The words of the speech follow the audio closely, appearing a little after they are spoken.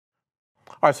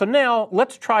All right, so now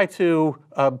let's try to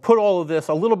put all of this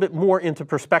a little bit more into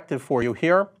perspective for you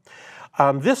here.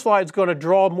 This slide is going to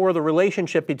draw more of the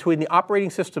relationship between the operating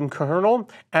system kernel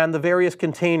and the various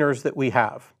containers that we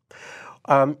have.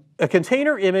 A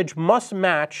container image must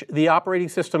match the operating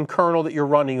system kernel that you're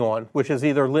running on, which is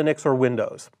either Linux or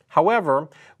Windows. However,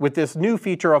 with this new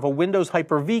feature of a Windows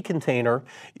Hyper-V container,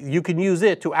 you can use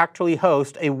it to actually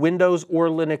host a Windows or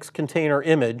Linux container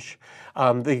image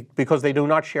because they do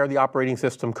not share the operating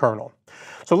system kernel.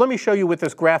 So let me show you with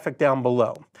this graphic down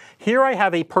below. Here I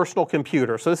have a personal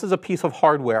computer. So this is a piece of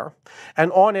hardware.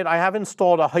 And on it I have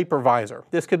installed a hypervisor.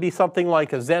 This could be something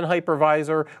like a Zen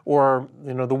hypervisor or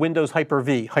the Windows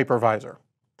Hyper-V hypervisor.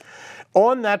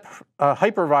 On that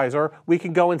hypervisor, we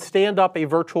can go and stand up a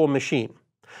virtual machine.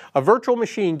 A virtual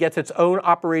machine gets its own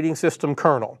operating system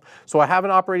kernel. So I have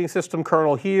an operating system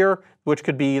kernel here, which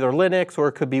could be either Linux or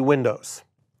it could be Windows.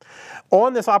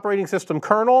 On this operating system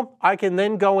kernel, I can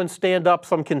then go and stand up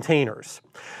some containers.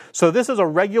 So this is a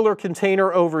regular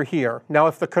container over here. Now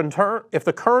if the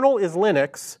kernel is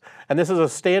Linux, and this is a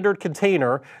standard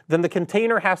container, then the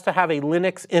container has to have a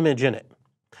Linux image in it.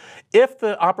 If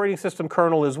the operating system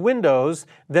kernel is Windows,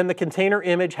 then the container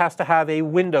image has to have a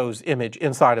Windows image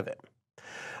inside of it.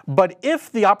 But if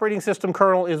the operating system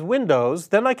kernel is Windows,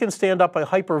 then I can stand up a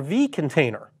Hyper-V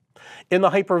container. In the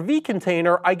Hyper-V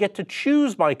container, I get to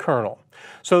choose my kernel.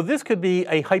 So this could be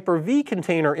a Hyper-V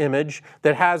container image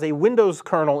that has a Windows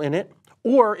kernel in it,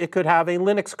 or it could have a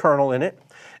Linux kernel in it.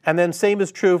 And then same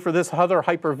is true for this other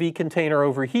Hyper-V container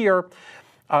over here.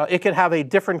 It could have a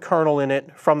different kernel in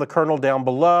it from the kernel down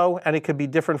below, and it could be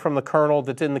different from the kernel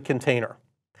that's in the container.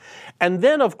 And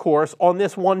then, of course, on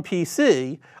this one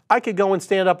PC, I could go and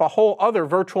stand up a whole other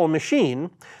virtual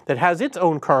machine that has its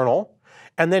own kernel.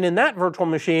 And then in that virtual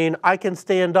machine, I can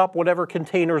stand up whatever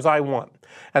containers I want.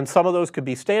 And some of those could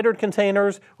be standard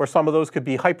containers, or some of those could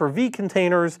be Hyper-V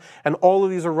containers, and all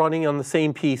of these are running on the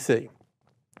same PC.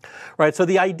 Right, so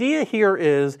the idea here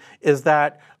is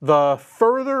that the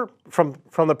further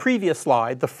from the previous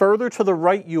slide, the further to the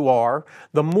right you are,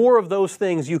 the more of those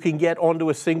things you can get onto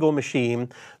a single machine.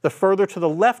 The further to the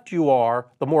left you are,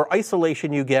 the more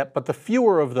isolation you get, but the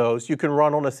fewer of those you can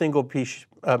run on a single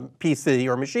PC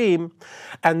or machine.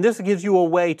 And this gives you a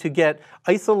way to get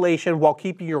isolation while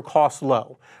keeping your costs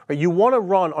low. Right, you want to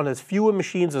run on as few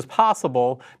machines as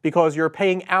possible because you're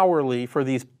paying hourly for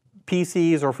these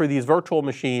PCs or for these virtual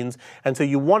machines, and so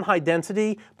you want high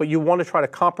density, but you want to try to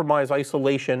compromise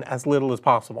isolation as little as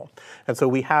possible. And so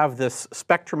we have this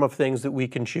spectrum of things that we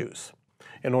can choose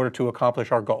in order to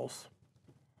accomplish our goals.